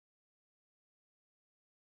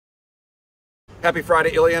Happy Friday,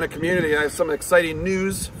 Illiana community. I have some exciting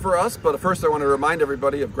news for us, but first I want to remind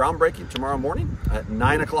everybody of groundbreaking tomorrow morning at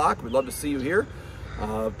 9 o'clock. We'd love to see you here.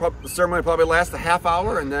 The ceremony will probably last a half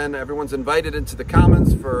hour, and then everyone's invited into the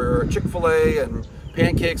Commons for Chick-fil-A and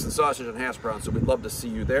pancakes and sausage and hash browns, so we'd love to see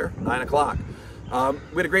you there, 9 o'clock.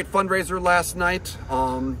 We had a great fundraiser last night,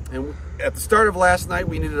 and at the start of last night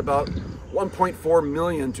we needed about 1.4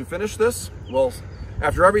 million to finish this. Well,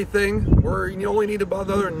 after everything, you only need about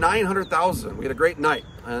another 900,000. We had a great night,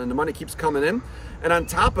 and the money keeps coming in. And on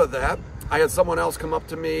top of that, I had someone else come up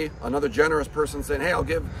to me, another generous person, saying, hey, I'll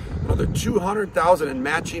give another 200,000 in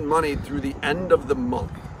matching money through the end of the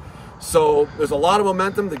month. So there's a lot of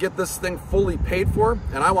momentum to get this thing fully paid for,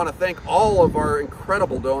 and I want to thank all of our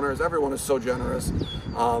incredible donors. Everyone is so generous.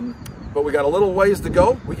 But we got a little ways to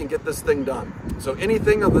go. We can get this thing done. So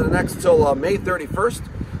anything of the next till May 31st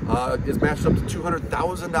is matched up to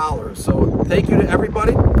 $200,000. So thank you to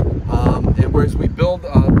everybody. And as we build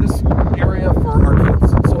this area for our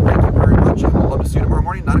kids. So thank you very much. I'd love to see you tomorrow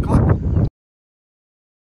morning, 9 o'clock.